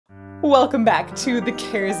Welcome back to The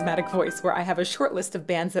Charismatic Voice, where I have a short list of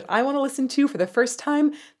bands that I want to listen to for the first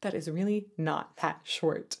time that is really not that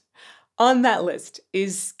short. On that list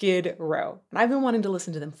is Skid Row, and I've been wanting to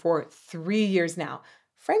listen to them for 3 years now.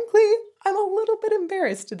 Frankly, I'm a little bit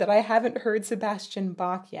embarrassed that I haven't heard Sebastian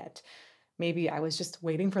Bach yet. Maybe I was just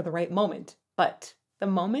waiting for the right moment, but the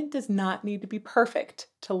moment does not need to be perfect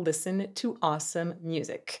to listen to awesome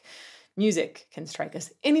music. Music can strike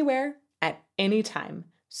us anywhere, at any time.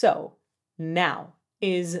 So now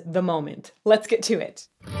is the moment. Let's get to it.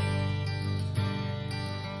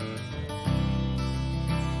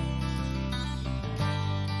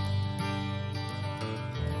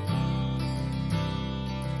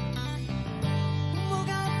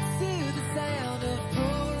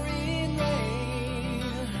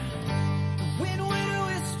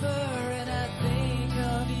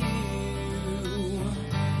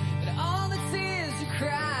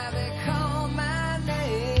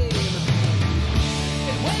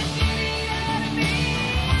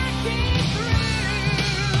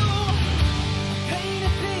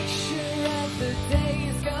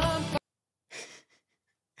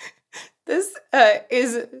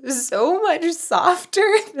 This is so much softer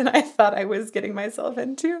than I thought I was getting myself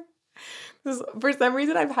into. For some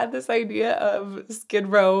reason, I've had this idea of Skid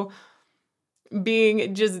Row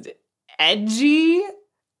being just edgy,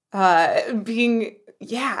 I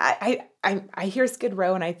hear Skid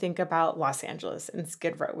Row and I think about Los Angeles and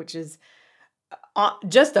Skid Row, which is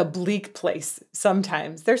just a bleak place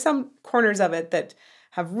sometimes. There's some corners of it that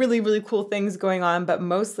have really, really cool things going on, but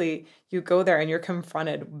mostly you go there and you're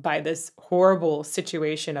confronted by this horrible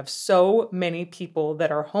situation of so many people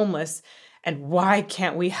that are homeless, and why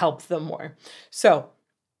can't we help them more? So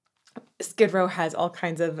Skid Row has all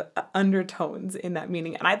kinds of undertones in that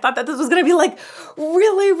meaning, and I thought that this was going to be like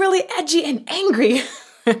really, really edgy and angry.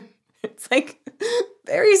 It's like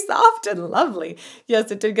very soft and lovely.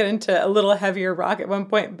 Yes, it did get into a little heavier rock at one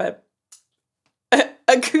point, but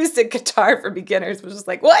acoustic guitar for beginners was just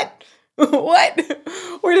like, what? What?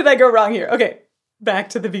 Where did I go wrong here? Okay, back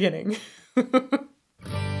to the beginning. It's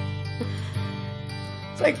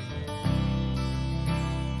like,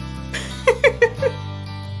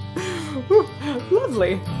 ooh,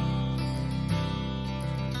 lovely.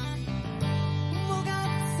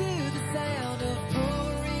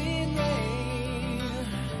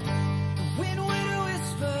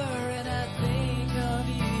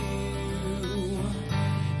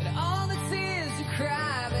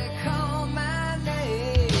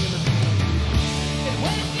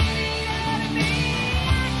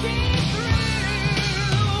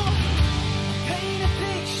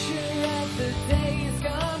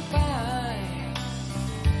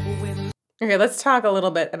 Okay, let's talk a little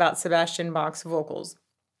bit about Sebastian Bach's vocals.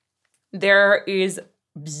 There is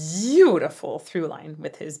beautiful through line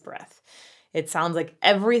with his breath. It sounds like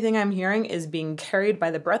everything I'm hearing is being carried by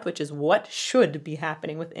the breath, which is what should be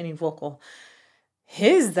happening with any vocal.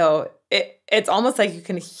 His, though, it's almost like you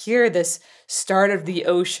can hear this start of the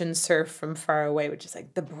ocean surf from far away, which is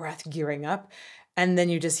like the breath gearing up. And then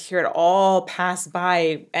you just hear it all pass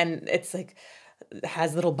by, and it's like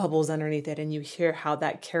has little bubbles underneath it, and you hear how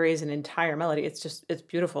that carries an entire melody. It's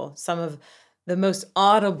beautiful. Some of the most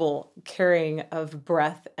audible carrying of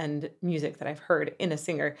breath and music that I've heard in a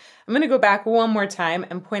singer. I'm going to go back one more time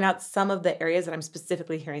and point out some of the areas that I'm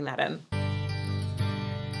specifically hearing that in.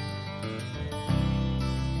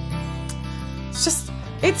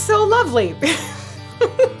 It's so lovely.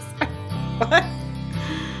 What?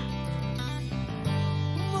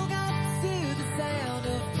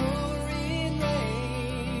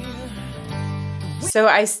 So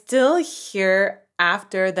I still hear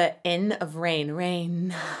after the N of rain,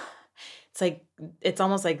 rain. It's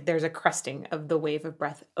almost like there's a cresting of the wave of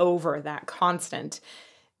breath over that constant.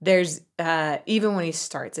 There's, even when he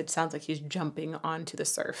starts, it sounds like he's jumping onto the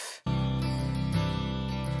surf.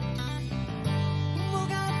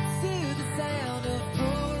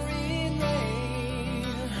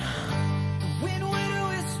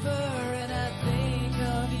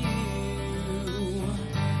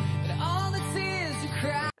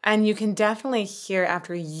 And you can definitely hear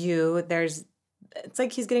after you, it's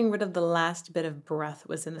like he's getting rid of the last bit of breath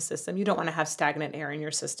was in the system. You don't want to have stagnant air in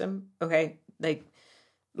your system, okay? Like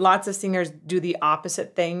lots of singers do the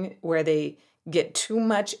opposite thing where they get too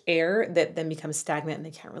much air that then becomes stagnant and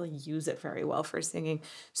they can't really use it very well for singing.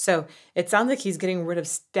 So it sounds like he's getting rid of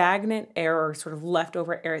stagnant air or sort of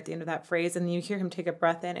leftover air at the end of that phrase. And then you hear him take a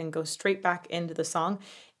breath in and go straight back into the song.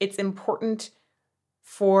 It's important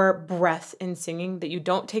for breath in singing that you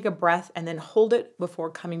don't take a breath and then hold it before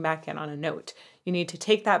coming back in on a note. You need to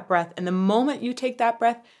take that breath, and the moment you take that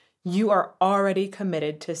breath, you are already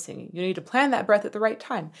committed to singing. You need to plan that breath at the right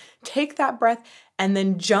time. Take that breath and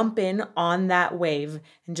then jump in on that wave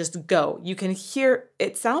and just go. You can hear,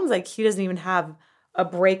 it sounds like he doesn't even have a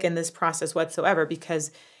break in this process whatsoever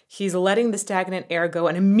because he's letting the stagnant air go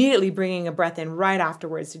and immediately bringing a breath in right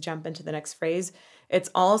afterwards to jump into the next phrase. It's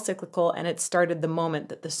all cyclical and it started the moment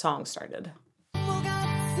that the song started.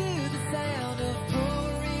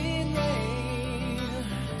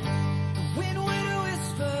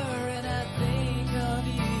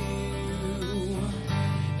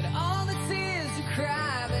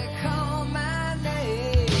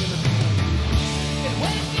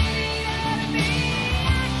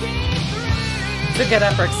 To get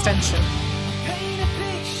upper extension. Paint a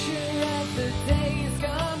picture of the days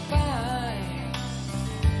gone by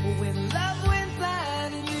when love went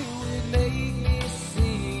blind and you would make me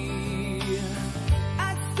see.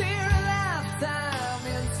 I'd stare a lifetime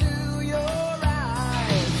into your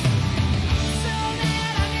eyes so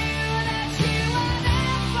that I knew that you were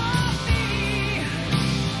there for me.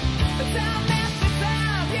 But time after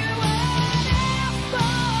time you were there for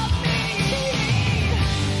me.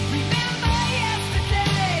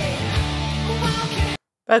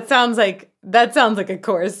 That sounds like a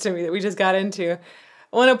chorus to me that we just got into. I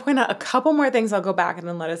want to point out a couple more things. I'll go back and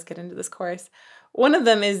then let us get into this chorus. One of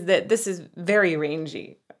them is that this is very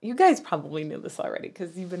rangy. You guys probably knew this already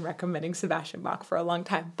because you've been recommending Sebastian Bach for a long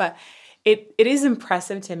time, but it is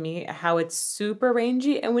impressive to me how it's super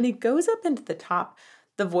rangy. And when he goes up into the top,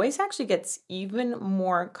 the voice actually gets even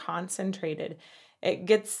more concentrated. It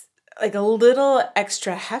gets like a little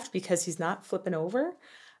extra heft because he's not flipping over.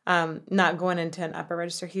 Not going into an upper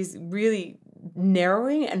register. He's really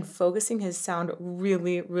narrowing and focusing his sound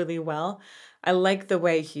really, really well. I like the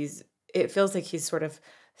way it feels like he's sort of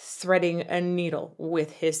threading a needle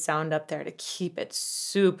with his sound up there to keep it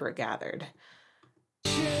super gathered.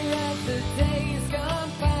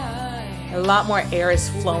 A lot more air is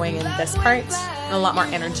flowing in this part and a lot more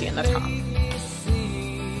energy in the top.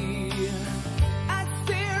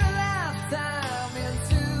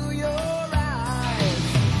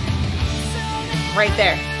 Right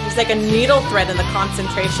there. There's like a needle thread in the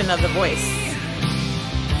concentration of the voice.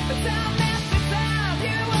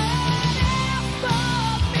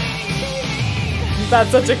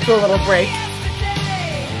 That's such a cool little break.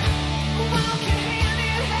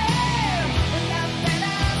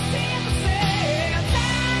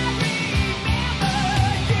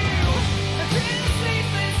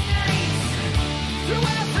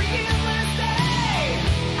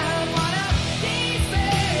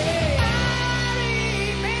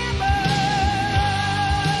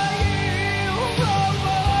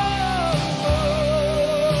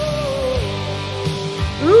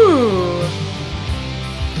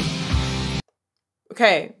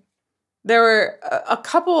 Okay, there were a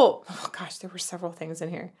couple, there were several things in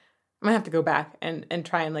here. I'm gonna have to go back and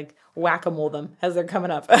try and like whack-a-mole them as they're coming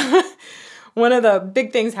up. One of the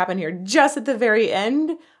big things happened here just at the very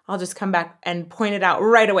end. I'll just come back and point it out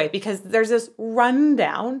right away because there's this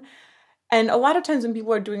rundown. And a lot of times when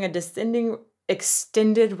people are doing a descending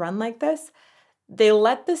extended run like this, they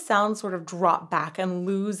let the sound sort of drop back and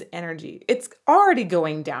lose energy. It's already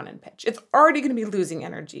going down in pitch. It's already going to be losing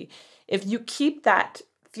energy. If you keep that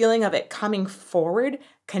feeling of it coming forward,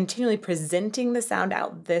 continually presenting the sound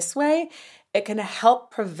out this way, it can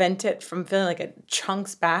help prevent it from feeling like it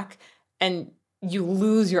chunks back and you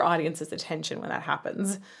lose your audience's attention when that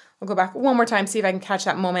happens. I'll go back one more time, see if I can catch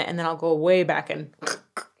that moment, and then I'll go way back and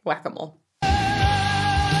whack-a-mole.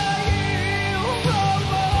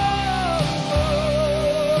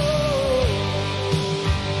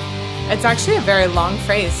 It's actually a very long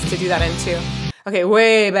phrase to do that into. Okay,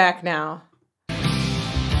 way back now.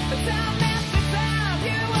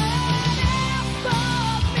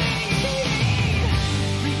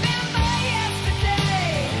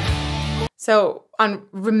 So on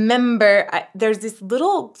remember, there's this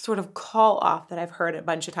little sort of call off that I've heard a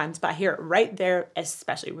bunch of times, but I hear it right there,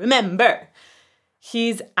 especially remember.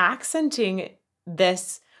 He's accenting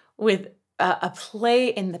this with a play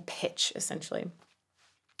in the pitch, essentially.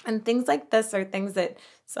 And things like this are things that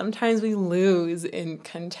sometimes we lose in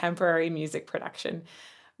contemporary music production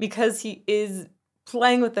because he is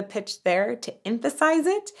playing with the pitch there to emphasize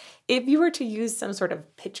it. If you were to use some sort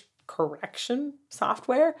of pitch correction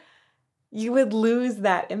software, you would lose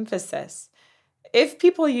that emphasis. If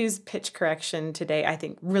people use pitch correction today, I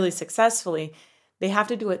think really successfully, they have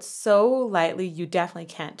to do it so lightly you definitely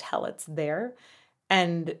can't tell it's there.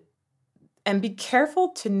 And be careful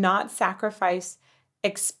to not sacrifice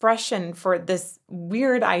expression for this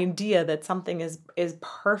weird idea that something is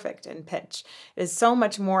perfect in pitch. It is so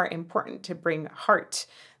much more important to bring heart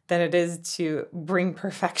than it is to bring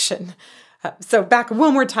perfection. So back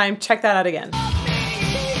one more time, check that out again.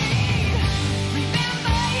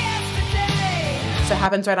 So it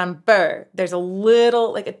happens right on burr. There's a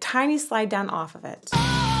little, like a tiny slide down off of it.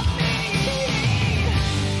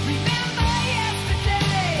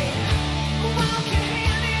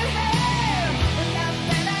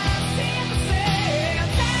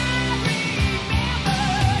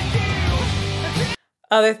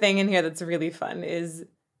 Other thing in here that's really fun is,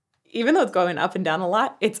 even though it's going up and down a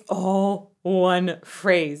lot, it's all one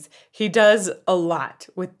phrase. He does a lot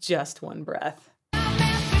with just one breath.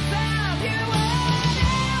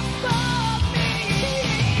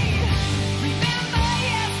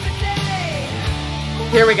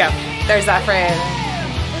 Here we go. There's that phrase.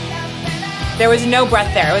 There was no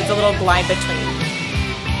breath there. It was a little glide between.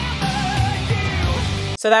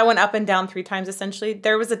 So that went up and down 3 times essentially.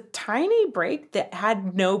 There was a tiny break that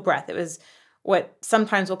had no breath. It was what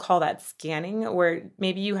sometimes we'll call that scanning, where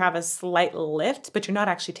maybe you have a slight lift, but you're not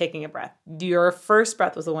actually taking a breath. Your first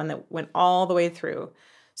breath was the one that went all the way through.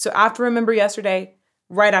 So after Remember Yesterday,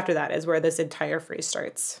 right after that is where this entire phrase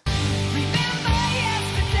starts.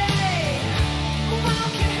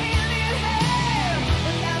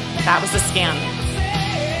 That was the scan.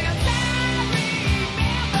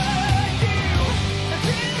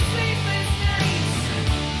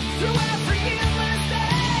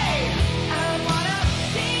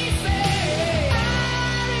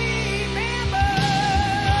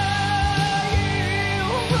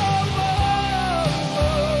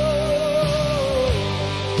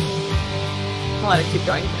 I'll let it keep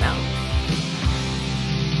going for now.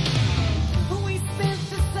 We spent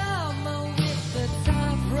the summer with the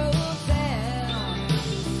top rolled down.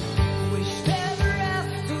 Wish ever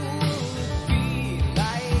after would be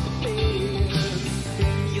like this.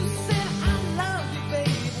 You said I love you,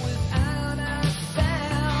 babe, without a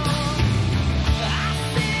sound. I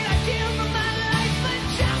said I'd give my life for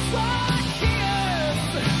just one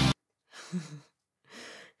kiss.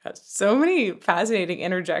 Got so many fascinating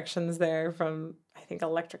interjections there from, I think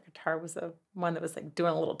electric guitar was the one that was like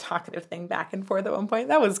doing a little talkative thing back and forth at one point.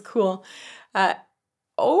 That was cool.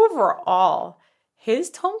 Overall, his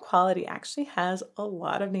tone quality actually has a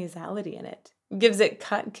lot of nasality in it. Gives it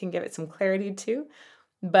cut, can give it some clarity too.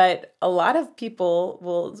 But a lot of people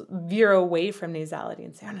will veer away from nasality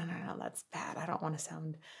and say, oh, no, that's bad. I don't want to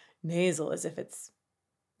sound nasal, as if it's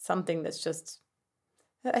something that's just,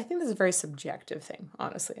 I think this is a very subjective thing,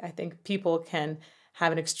 honestly. I think people can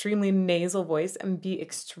have an extremely nasal voice and be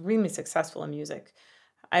extremely successful in music.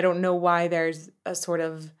 I don't know why there's a sort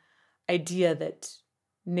of idea that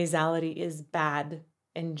nasality is bad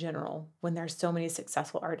in general when there's so many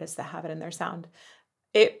successful artists that have it in their sound.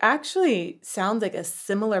 It actually sounds like a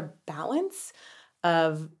similar balance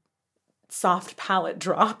of soft palate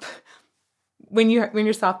drop. When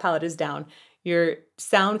your soft palate is down, your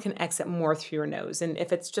sound can exit more through your nose. And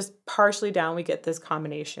if it's just partially down, we get this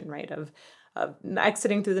combination, right, of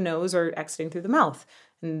exiting through the nose or exiting through the mouth.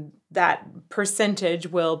 And that percentage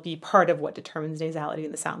will be part of what determines nasality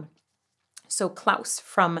in the sound. So Klaus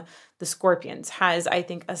from the Scorpions has, I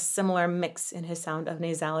think, a similar mix in his sound of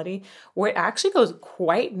nasality, where it actually goes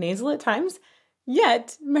quite nasal at times,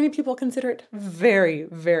 yet many people consider it very,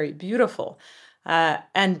 very beautiful,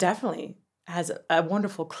 and definitely has a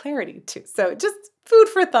wonderful clarity too. So just food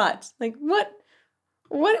for thought. Like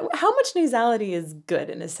how much nasality is good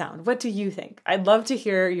in a sound? What do you think? I'd love to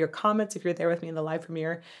hear your comments if you're there with me in the live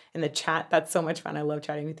premiere, in the chat. That's so much fun. I love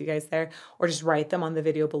chatting with you guys there. Or just write them on the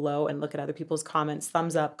video below and look at other people's comments.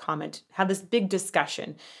 Thumbs up, comment, have this big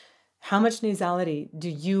discussion. How much nasality do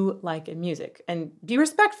you like in music? And be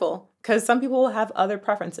respectful, because some people will have other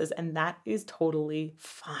preferences, and that is totally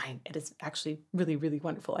fine. It is actually really, really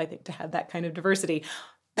wonderful, I think, to have that kind of diversity.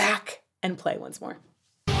 Back and play once more.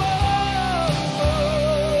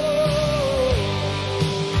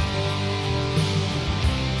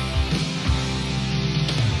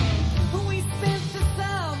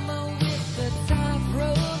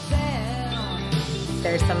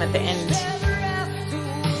 There's some at the end.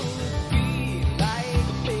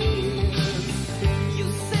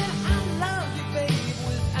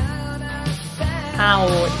 Ow,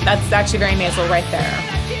 that's actually very nasal right there.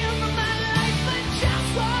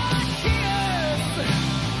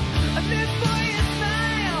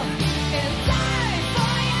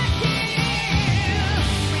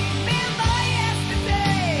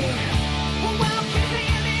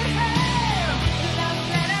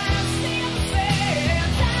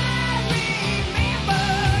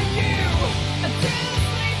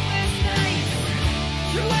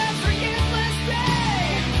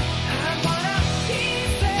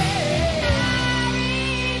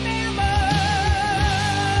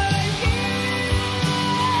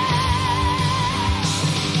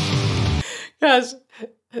 Gosh,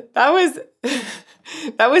 that was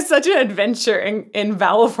that was such an adventure in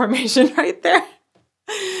vowel formation right there.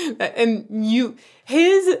 And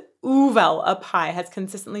his ooh vowel up high has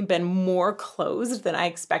consistently been more closed than I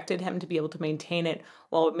expected him to be able to maintain it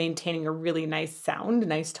while maintaining a really nice sound, a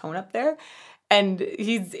nice tone up there. And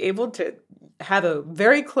he's able to have a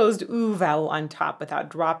very closed ooh vowel on top without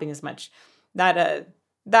dropping as much. That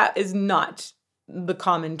is not the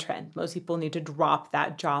common trend. Most people need to drop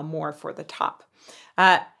that jaw more for the top.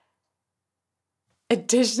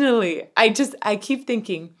 Additionally, I keep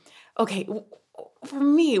thinking, okay, for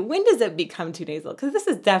me, when does it become too nasal? Because this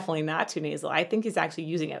is definitely not too nasal. I think he's actually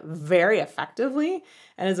using it very effectively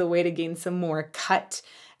and as a way to gain some more cut,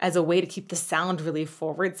 as a way to keep the sound really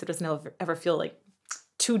forward so it doesn't ever feel like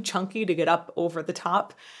too chunky to get up over the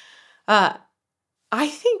top. I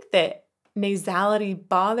think that nasality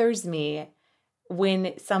bothers me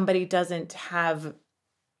when somebody doesn't have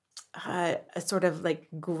a sort of like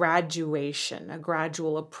graduation, a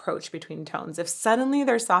gradual approach between tones. If suddenly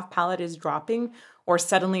their soft palate is dropping or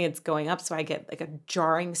suddenly it's going up, so I get like a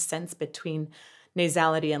jarring sense between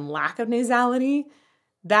nasality and lack of nasality,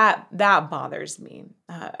 that bothers me.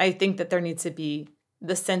 I think that there needs to be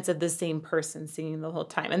the sense of the same person singing the whole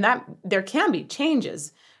time. And that there can be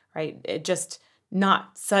changes, right? It just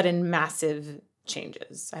not sudden, massive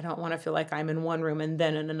changes. I don't want to feel like I'm in one room and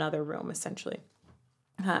then in another room, essentially.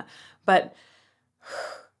 But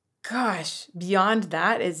gosh, beyond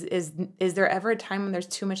that, is there ever a time when there's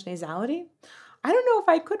too much nasality? I don't know if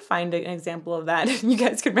I could find an example of that. You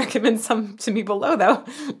guys could recommend some to me below, though.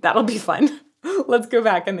 That'll be fun. Let's go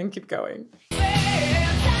back and then keep going.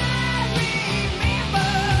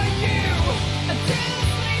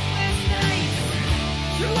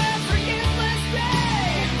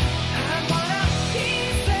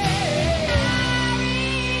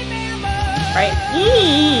 Right?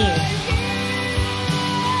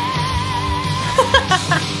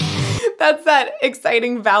 That's that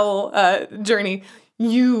exciting vowel journey.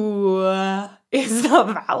 You is the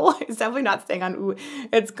vowel. It's definitely not staying on ooh.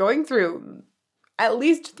 It's going through at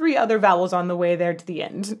least 3 other vowels on the way there to the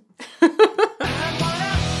end.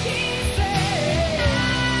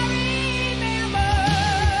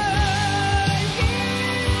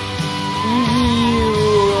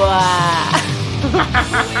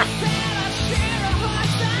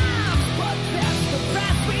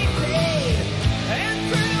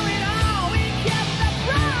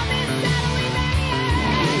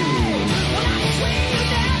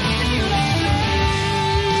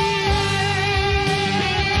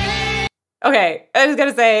 Okay, I was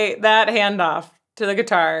gonna say that handoff to the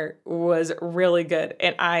guitar was really good,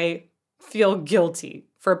 and I feel guilty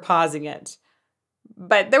for pausing it.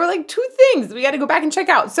 But there were like 2 things we got to go back and check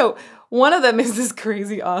out. So one of them is this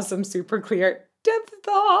crazy, awesome, super clear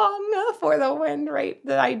diphthong for the wind, right?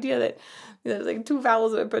 The idea that there's like 2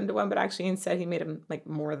 vowels that put into one, but actually instead he made them like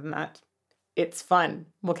more than that. It's fun.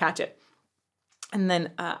 We'll catch it. And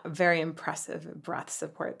then very impressive breath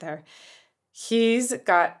support there. He's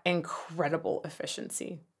got incredible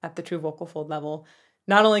efficiency at the true vocal fold level.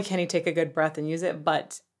 Not only can he take a good breath and use it,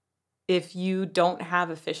 but if you don't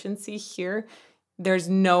have efficiency here, there's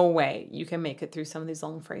no way you can make it through some of these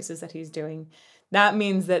long phrases that he's doing. That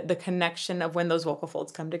means that the connection of when those vocal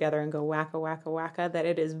folds come together and go wacka, wacka, wacka, that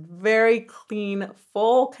it is very clean,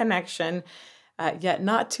 full connection, yet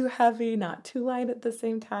not too heavy, not too light at the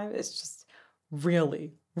same time. It's just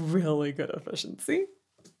really, really good efficiency.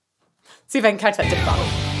 See if I can catch that diphthong.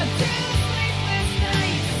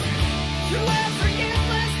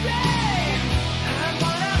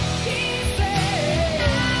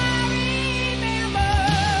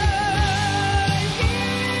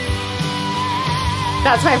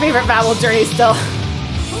 That's my favorite vowel journey still.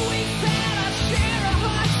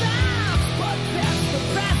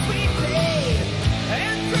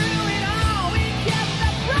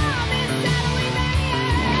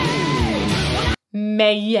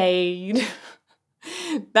 Made.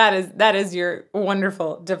 That is your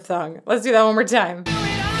wonderful diphthong. Let's do that one more time.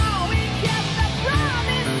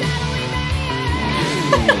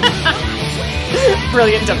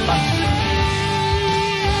 Brilliant diphthong.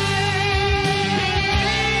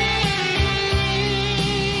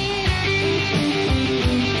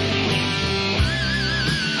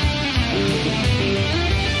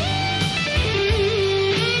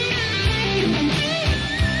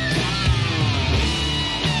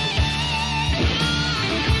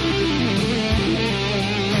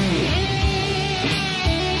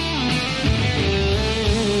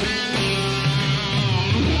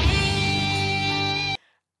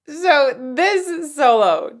 So this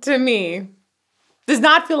solo, to me, does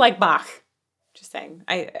not feel like Bach. Just saying.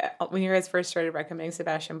 When you guys first started recommending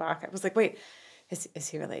Sebastian Bach, I was like, wait, is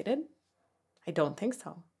he related? I don't think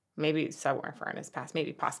so. Maybe somewhere far in his past,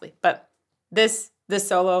 maybe possibly. But this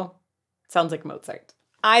solo sounds like Mozart.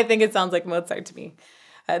 I think it sounds like Mozart to me.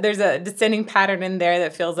 There's a descending pattern in there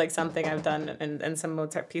that feels like something I've done in some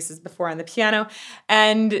Mozart pieces before on the piano.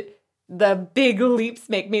 And the big leaps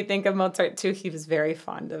make me think of Mozart too. He was very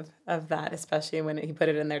fond of that, especially when he put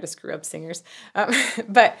it in there to screw up singers.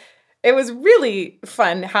 But it was really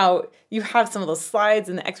fun how you have some of those slides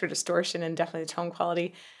and the extra distortion and definitely the tone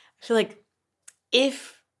quality. I feel like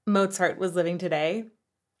if Mozart was living today,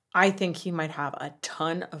 I think he might have a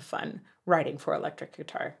ton of fun writing for electric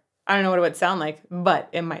guitar. I don't know what it would sound like, but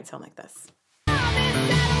it might sound like this.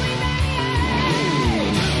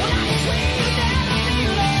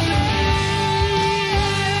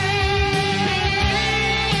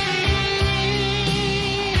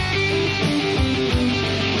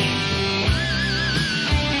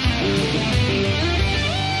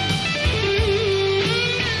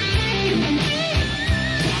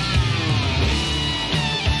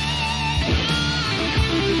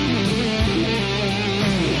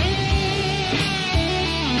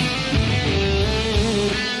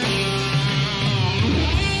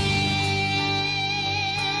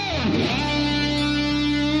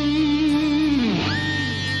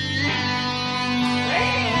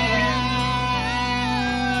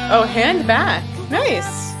 Oh, hand back.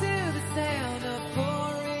 Nice.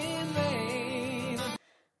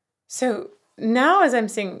 So now as I'm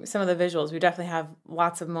seeing some of the visuals, we definitely have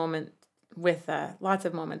lots of moments with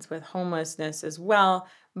homelessness as well.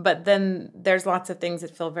 But then there's lots of things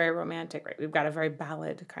that feel very romantic, right? We've got a very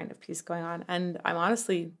ballad kind of piece going on. And I'm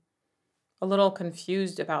honestly a little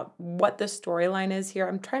confused about what the storyline is here.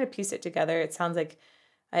 I'm trying to piece it together. It sounds like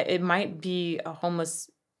it might be a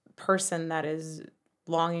homeless person that is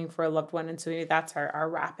longing for a loved one, and so maybe that's our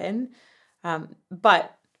wrap in.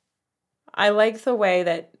 But I like the way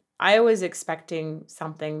that I was expecting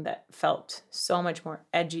something that felt so much more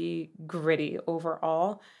edgy, gritty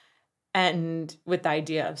overall, and with the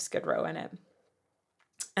idea of Skid Row in it.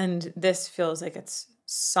 And this feels like it's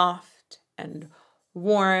soft and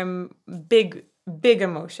warm, big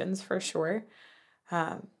emotions for sure.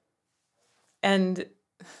 And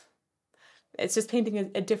it's just painting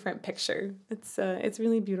a different picture. It's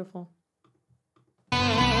really beautiful.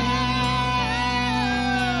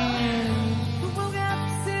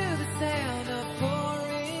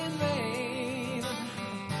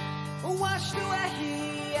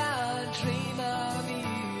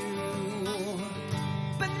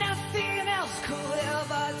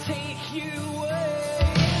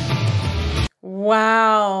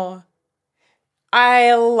 Wow.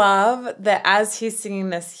 I love that as he's singing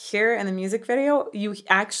this here in the music video, you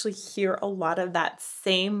actually hear a lot of that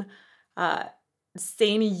same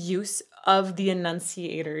use of the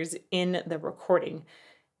enunciators in the recording.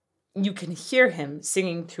 You can hear him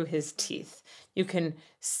singing through his teeth. You can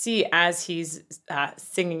see as he's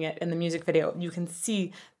singing it in the music video, you can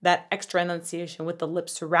see that extra enunciation with the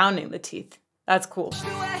lips surrounding the teeth. That's cool.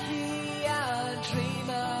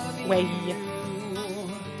 Way.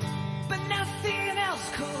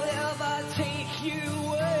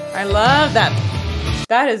 I love that.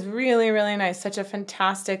 That is really, really nice. Such a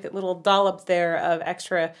fantastic little dollop there of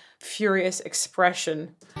extra furious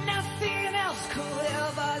expression. Nothing else could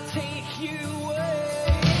ever take you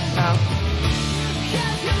away. Wow.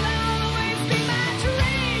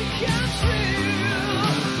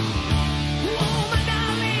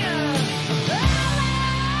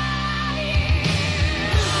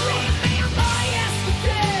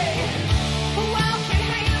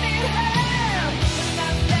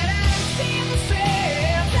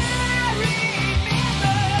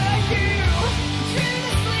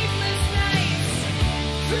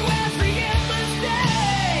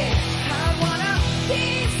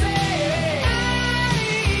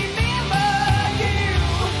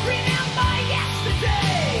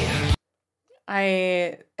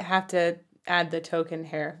 I have to add the token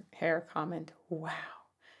hair comment. Wow,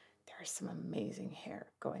 there's some amazing hair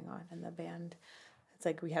going on in the band. It's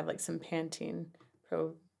like we have like some Pantene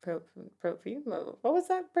Pro. What was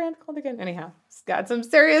that brand called again? Anyhow, it's got some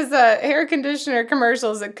serious hair conditioner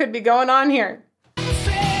commercials that could be going on here.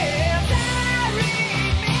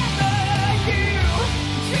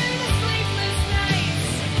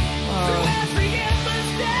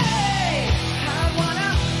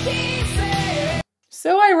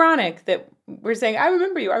 So ironic that we're saying, I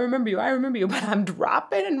remember you, but I'm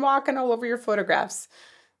dropping and walking all over your photographs.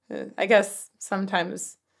 I guess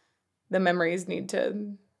sometimes the memories need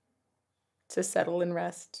to settle and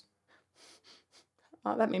rest.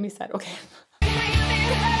 Oh, that made me sad. Okay.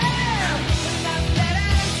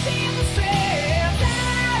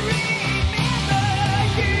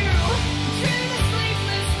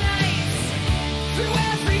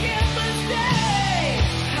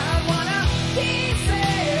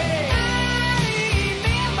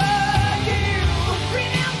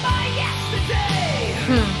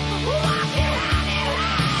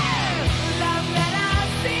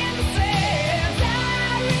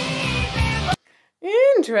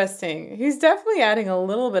 Interesting. He's definitely adding a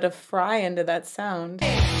little bit of fry into that sound.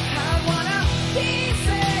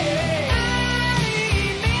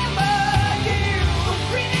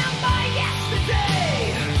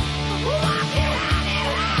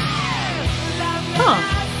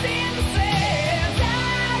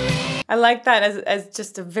 I like that as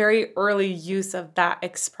just a very early use of that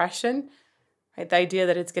expression, right? The idea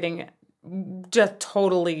that it's getting just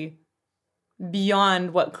totally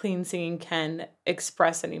beyond what clean singing can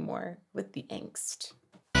express anymore with the angst.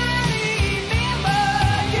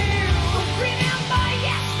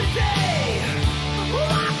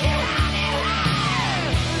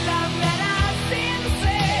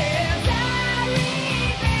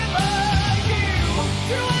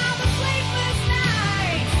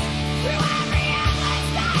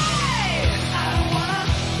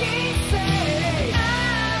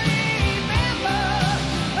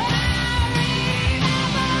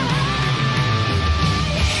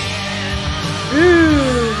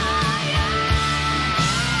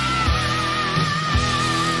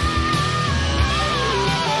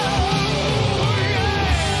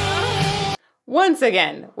 Once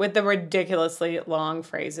again, with the ridiculously long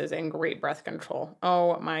phrases and great breath control.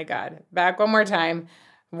 Oh my God. Back one more time.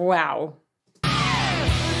 Wow.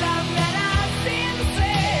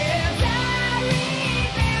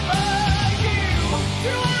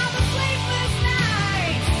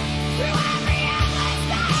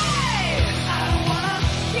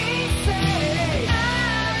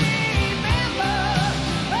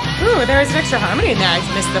 Ooh, there was an extra harmony in there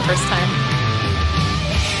I missed the first time.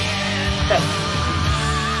 But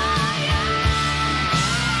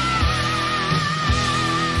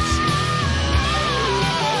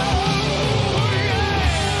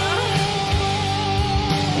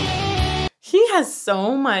he has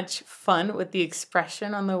so much fun with the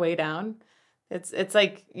expression on the way down. It's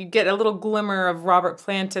like you get a little glimmer of Robert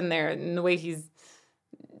Plant in there in the way he's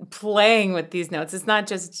playing with these notes. It's not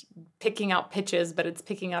just picking out pitches, but it's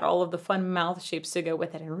picking out all of the fun mouth shapes to go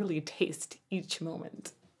with it and really taste each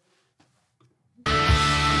moment.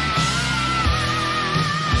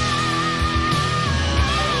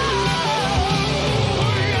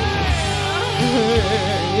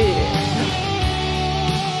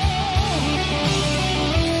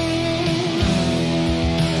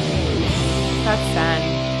 That's sad.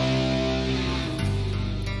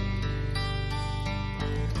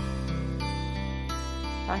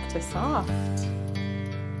 Back to soft.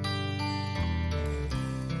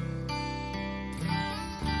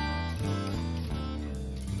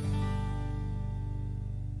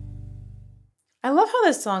 I love how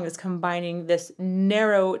this song is combining this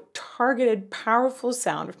narrow, targeted, powerful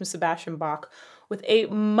sound from Sebastian Bach with a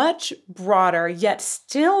much broader, yet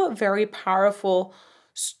still very powerful,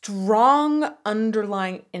 strong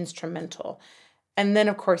underlying instrumental. And then,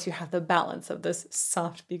 of course, you have the balance of this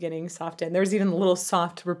soft beginning, soft end. There's even a little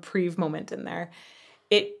soft reprieve moment in there.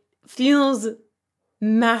 It feels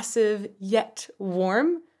massive yet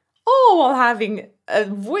warm, all while having a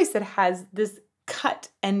voice that has this cut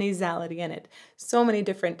and nasality in it. So many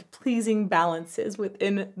different pleasing balances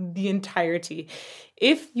within the entirety.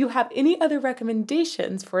 If you have any other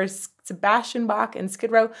recommendations for Sebastian Bach and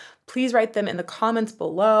Skid Row, please write them in the comments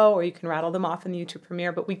below, or you can rattle them off in the YouTube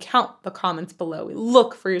premiere, but we count the comments below. We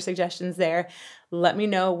look for your suggestions there. Let me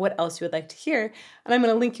know what else you would like to hear, and I'm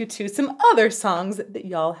going to link you to some other songs that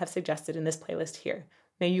y'all have suggested in this playlist here.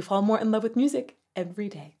 May you fall more in love with music every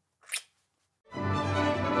day.